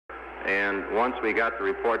And once we got the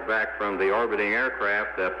report back from the orbiting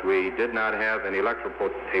aircraft that we did not have any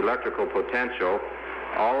electrical potential,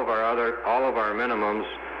 all of our minimums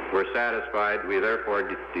were satisfied. We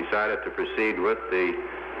therefore decided to proceed with the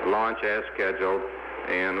launch as scheduled,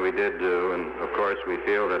 and we did do. And of course, we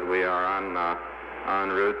feel that we are en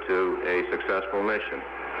route to a successful mission,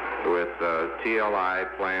 with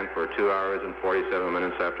TLI planned for 2 hours and 47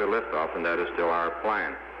 minutes after liftoff, and that is still our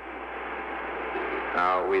plan.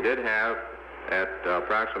 Now, we did have, at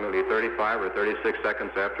approximately 35 or 36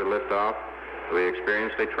 seconds after liftoff, we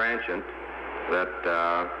experienced a transient that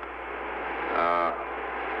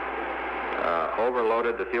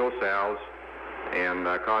overloaded the fuel cells and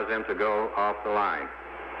caused them to go off the line.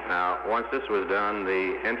 Now, once this was done,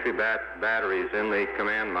 the entry batteries in the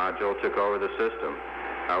command module took over the system.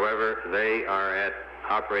 However, they are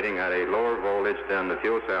operating at a lower voltage than the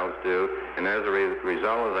fuel cells do, and as a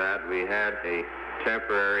result of that, we had a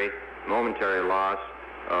temporary, momentary loss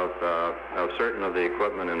of certain of the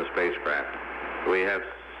equipment in the spacecraft. We have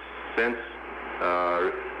since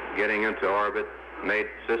getting into orbit made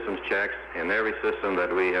systems checks, and every system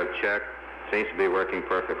that we have checked seems to be working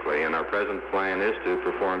perfectly, and our present plan is to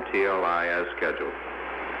perform TLI as scheduled.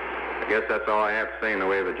 I guess that's all I have to say in the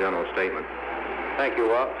way of a general statement. Thank you,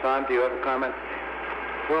 Walt. Tom, do you have a comment?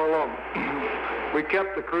 Well, we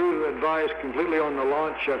kept the crew advised completely on the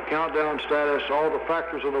launch countdown status, all the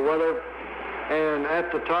factors of the weather, and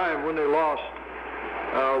at the time when they lost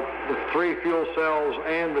the 3 fuel cells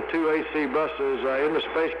and the 2 AC buses in the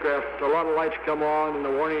spacecraft, a lot of lights come on and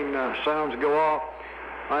the warning sounds go off.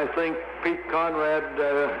 I think Pete Conrad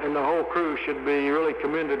and the whole crew should be really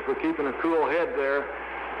commended for keeping a cool head there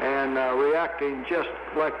and reacting just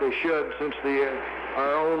like they should, since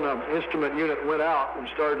our own instrument unit went out and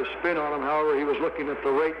started to spin on him. However, he was looking at the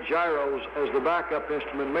rate gyros as the backup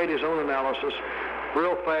instrument, made his own analysis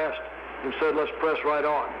real fast, and said, let's press right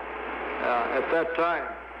on. At that time,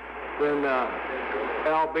 then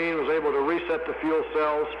Al Bean was able to reset the fuel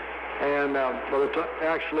cells, and by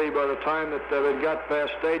the time that they got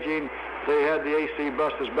past staging, they had the AC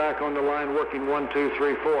buses back on the line working 1, 2,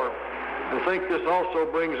 3, 4. I think this also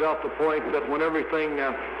brings out the point that when everything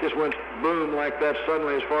just went boom like that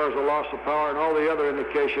suddenly, as far as the loss of power and all the other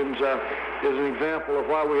indications, is an example of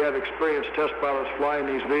why we have experienced test pilots flying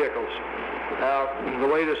these vehicles. The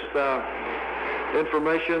latest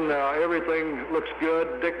information, everything looks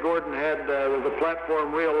good. Dick Gordon had the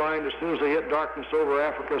platform realigned as soon as they hit darkness over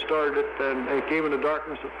Africa, started it, and they came into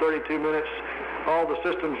darkness at 32 minutes. All the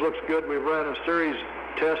systems looks good. We've ran a series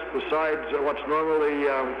test besides what's normally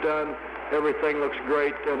done. Everything looks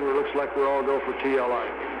great, and it looks like we're all go for TLI.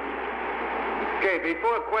 Okay,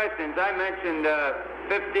 before questions, I mentioned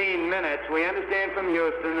 15 minutes. We understand from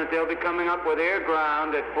Houston that they'll be coming up with air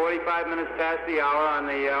ground at 45 minutes past the hour on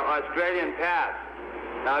the Australian Pass.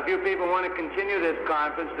 Now, if you people want to continue this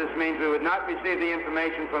conference, this means we would not receive the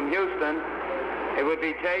information from Houston. It would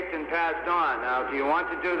be taped and passed on. Now, do you want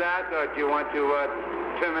to do that, or do you want to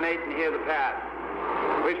terminate and hear the pass?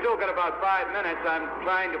 We've still got about 5 minutes. I'm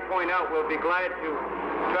trying to point out we'll be glad to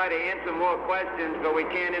try to answer more questions, but we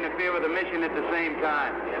can't interfere with the mission at the same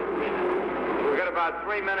time. We've got about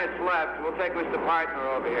 3 minutes left. We'll take Mr. Partner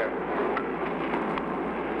over here.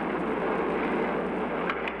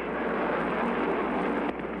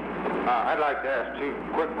 I'd like to ask 2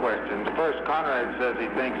 quick questions. First, Conrad says he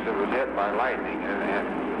thinks it was hit by lightning.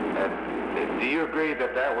 Do you agree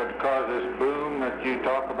that that would cause this boom that you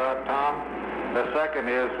talk about, Tom? The second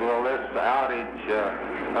is, will this outage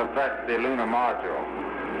affect the lunar module?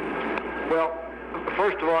 Well,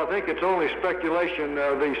 first of all, I think it's only speculation.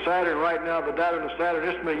 The Saturn right now, the data in the Saturn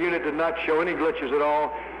instrument unit did not show any glitches at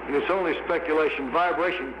all, and it's only speculation.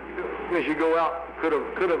 Vibration, as you go out, could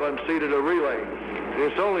have unseated a relay.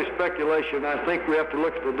 It's only speculation. I think we have to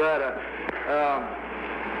look at the data.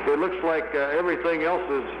 It looks like everything else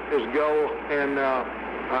is go, and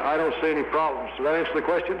I don't see any problems. Does that answer the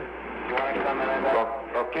question?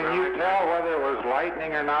 Well, can you tell whether it was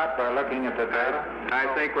lightning or not by looking at the data?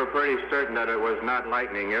 I think we're pretty certain that it was not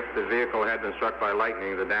lightning. If the vehicle had been struck by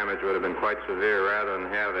lightning, the damage would have been quite severe rather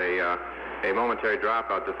than have a momentary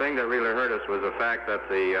dropout. The thing that really hurt us was the fact that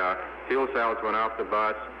the fuel cells went off the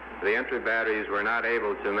bus. The entry batteries were not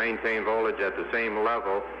able to maintain voltage at the same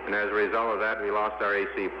level, and as a result of that, we lost our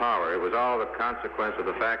AC power. It was all the consequence of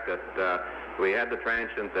the fact that we had the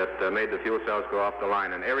transient that made the fuel cells go off the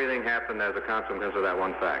line, and everything happened as a consequence of that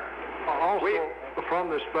one fact. Also,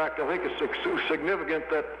 from this fact, I think it's significant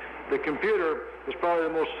that the computer is probably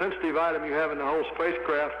the most sensitive item you have in the whole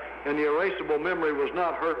spacecraft, and the erasable memory was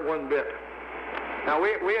not hurt one bit. Now,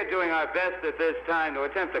 we are doing our best at this time to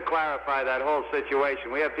attempt to clarify that whole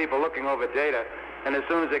situation. We have people looking over data, and as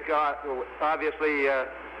soon as it got, obviously,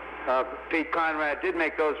 Pete Conrad did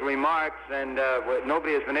make those remarks, and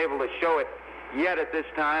nobody has been able to show it yet at this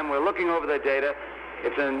time. We're looking over the data.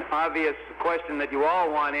 It's an obvious question that you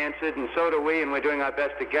all want answered, and so do we, and we're doing our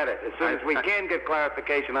best to get it. As soon as we can get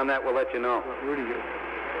clarification on that, we'll let you know. Rudy,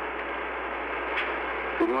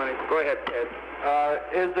 You want to go ahead, Ed?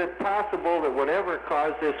 Is it possible that whatever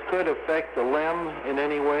caused this could affect the LEM in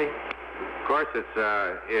any way? Of course,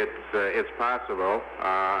 it's possible.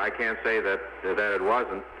 I can't say that it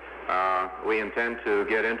wasn't. We intend to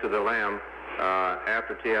get into the LEM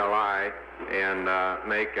after TLI and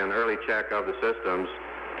make an early check of the systems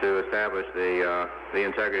to establish the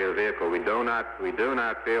integrity of the vehicle. We do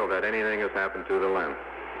not feel that anything has happened to the LEM.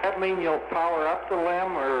 Does that mean you'll power up the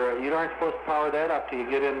LEM, or you aren't supposed to power that up till you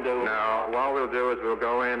get into... No, all we'll do is we'll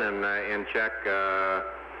go in and check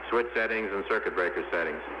switch settings and circuit breaker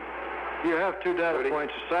settings. You have two data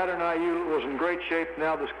points. The Saturn IU was in great shape.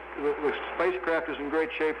 Now the spacecraft is in great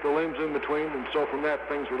shape. The LEM's in between, and so from that,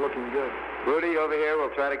 things are looking good. Rudy, over here, we'll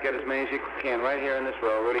try to get as many as you can right here in this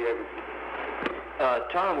row. Rudy,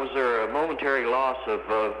 Tom, was there a momentary loss of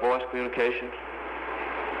voice communication?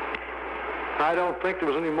 I don't think there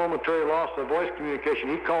was any momentary loss of voice communication.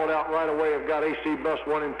 He called out right away, I've got AC bus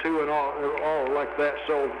 1 and 2 and all like that,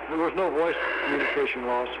 so there was no voice communication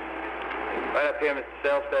loss. Right up here, Mr.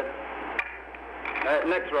 Selstead.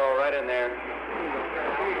 Next row, right in there.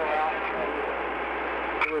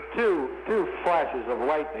 There were two flashes of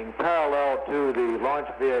lightning parallel to the launch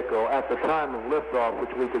vehicle at the time of liftoff,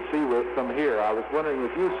 which we could see from here. I was wondering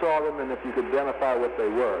if you saw them and if you could identify what they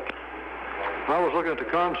were. I was looking at the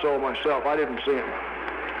console myself. I didn't see him.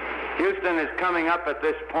 Houston is coming up at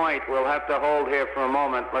this point. We'll have to hold here for a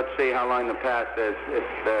moment. Let's see how long the pass is. If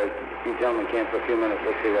you gentlemen can for a few minutes,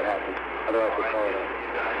 let's see what happens. Otherwise, we'll call it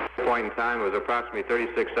up. The point in time was approximately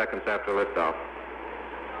 36 seconds after liftoff.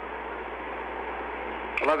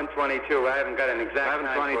 11:22. I haven't got an exact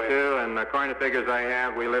time for you. 11:22, and according to figures I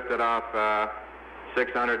have, we lifted off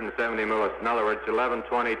 670 millis. In other words,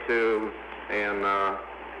 11:22 and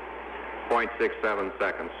 0.67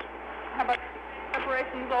 seconds. How about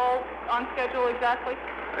preparations all on schedule exactly?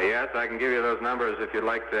 Yes, I can give you those numbers if you'd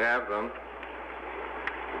like to have them.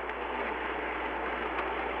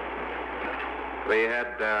 We had,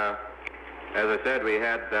 as I said, we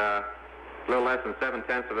had a little less than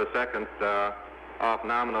 0.7 of a second off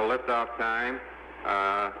nominal liftoff time.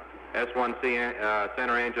 S1C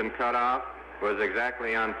center engine cutoff was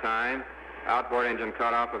exactly on time. Outboard engine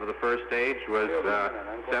cutoff of the first stage was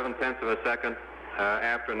 0.7 of a second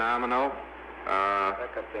after nominal.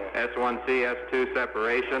 S1C, S2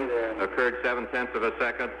 separation occurred 0.7 of a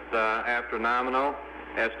second after nominal.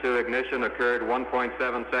 S2 ignition occurred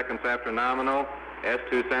 1.7 seconds after nominal.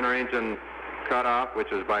 S2 center engine cutoff,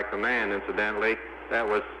 which is by command, incidentally, that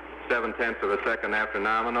was 0.7 of a second after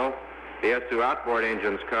nominal. The S2 outboard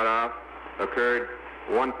engines cutoff occurred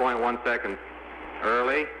 1.1 seconds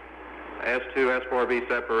early. S2 S4B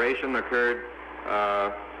separation occurred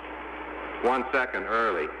 1 second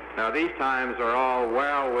early. Now these times are all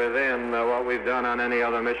well within what we've done on any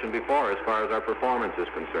other mission before as far as our performance is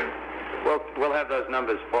concerned. We'll have those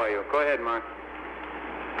numbers for you. Go ahead, Mark.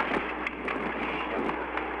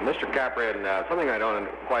 Mr. Capran, something I don't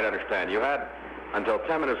quite understand. You had until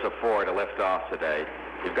 10 minutes of 4 to lift off today.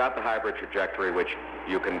 You've got the hybrid trajectory, which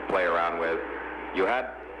you can play around with. You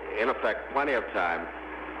had, in effect, plenty of time.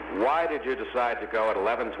 Why did you decide to go at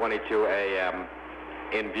 11:22 a.m.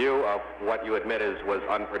 in view of what you admit were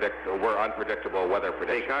unpredictable weather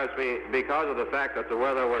predictions? Because of the fact that the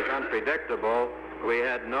weather was unpredictable, we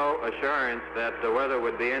had no assurance that the weather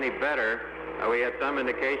would be any better. We had some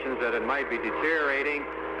indications that it might be deteriorating.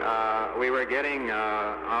 We were getting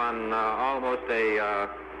on almost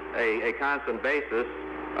a constant basis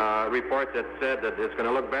report that said that it's going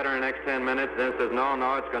to look better in the next 10 minutes. Then it says, no,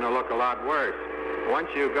 it's going to look a lot worse. Once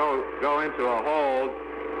you go into a hold,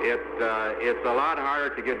 it's a lot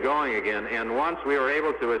harder to get going again. And once we were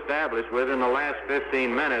able to establish within the last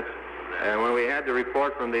 15 minutes, and when we had the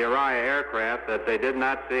report from the Araya aircraft that they did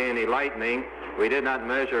not see any lightning, we did not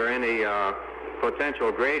measure any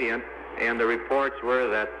potential gradient, and the reports were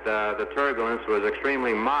that the turbulence was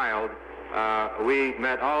extremely mild, we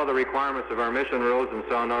met all of the requirements of our mission rules and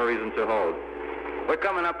saw no reason to hold. We're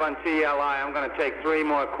coming up on TLI. I'm going to take 3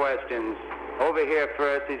 more questions. Over here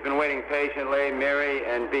first, he's been waiting patiently, Mary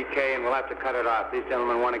and BK, and we'll have to cut it off. These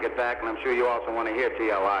gentlemen want to get back, and I'm sure you also want to hear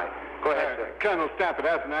TLI. Go ahead, sir. Colonel Stafford,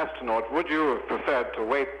 as an astronaut, would you have preferred to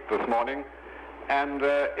wait this morning And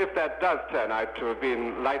if that does turn out to have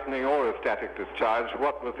been lightning or a static discharge,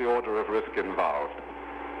 what was the order of risk involved?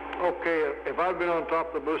 Okay, if I'd been on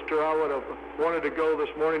top of the booster, I would have wanted to go this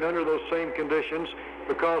morning under those same conditions,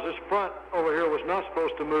 because this front over here was not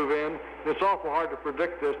supposed to move in. It's awful hard to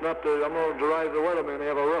predict this. I'm going to deride the weathermen. They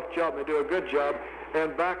have a rough job. They do a good job.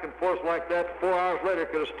 And back and forth like that, 4 hours later,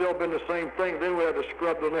 could have still been the same thing. Then we had to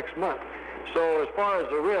scrub the next month. So as far as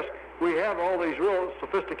the risk, we have all these real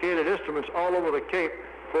sophisticated instruments all over the Cape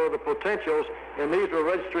for the potentials, and these were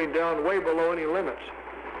registering down way below any limits.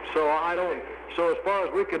 So So as far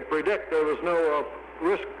as we could predict, there was no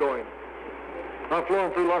risk going. I've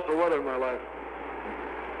flown through lots of weather in my life.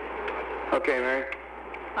 Okay, Mary.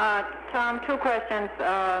 Tom, 2 questions.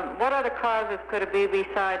 What other causes could it be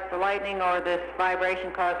besides the lightning or this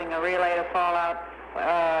vibration causing a relay to fall out?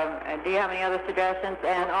 Do you have any other suggestions?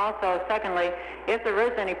 And also, secondly, if there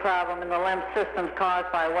is any problem in the limb systems caused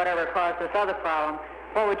by whatever caused this other problem,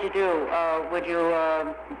 what would you do? Would you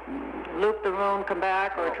loop the moon, come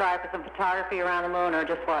back, or try for some photography around the moon, or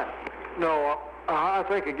just what? No, I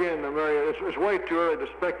think, again, Mary, it's way too early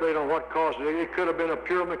to speculate on what caused it. It could have been a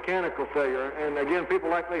pure mechanical failure. And, again, people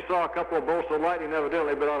like they saw a couple of bolts of lightning,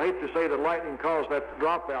 evidently, but I'd hate to say that lightning caused that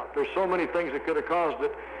dropout. There's so many things that could have caused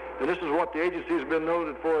it, and this is what the agency's been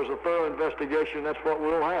noted for, as a thorough investigation. That's what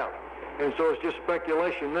we'll have. And so it's just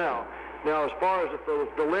speculation now. Now, as far as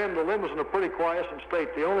the limb is in a pretty quiescent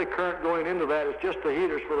state. The only current going into that is just the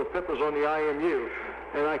heaters for the FIPPAs on the IMU.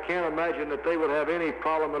 And I can't imagine that they would have any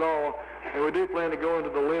problem at all. And we do plan to go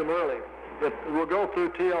into the limb early. We'll go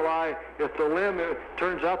through TLI. If the limb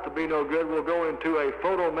turns out to be no good, we'll go into a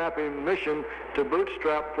photo mapping mission to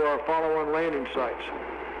Bootstrap for our follow-on landing sites.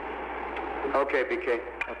 Okay, BK.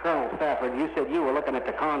 Colonel Stafford, you said you were looking at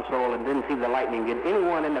the console and didn't see the lightning. Did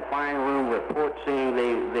anyone in the flying room report seeing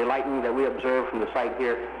the lightning that we observed from the site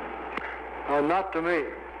here? Not to me.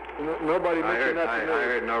 Nobody mentioned that to me. I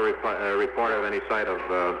heard no report of any sight of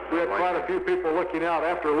we had quite a few people looking out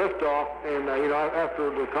after liftoff and, after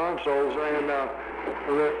the consoles, and none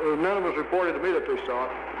of them was reported to me that they saw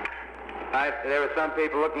it. There were some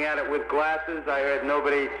people looking at it with glasses. I heard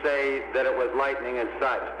nobody say that it was lightning as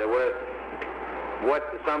such. There were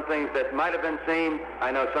some things that might have been seen.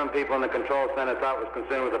 I know some people in the control center thought was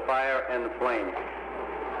concerned with the fire and the flames.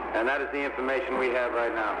 And that is the information we have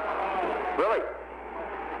right now. Really?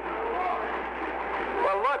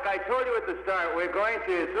 Well, look, I told you at the start, we're going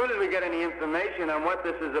to, as soon as we get any information on what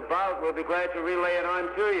this is about, we'll be glad to relay it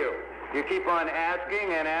on to you. You keep on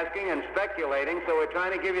asking and asking and speculating, so we're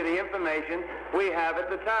trying to give you the information we have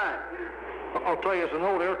at the time. I'll tell you, as an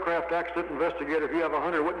old aircraft accident investigator, if you have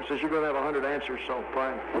 100 witnesses, you're going to have 100 answers, so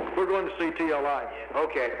fine. We're going to see TLI.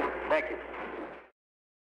 Okay, thank you.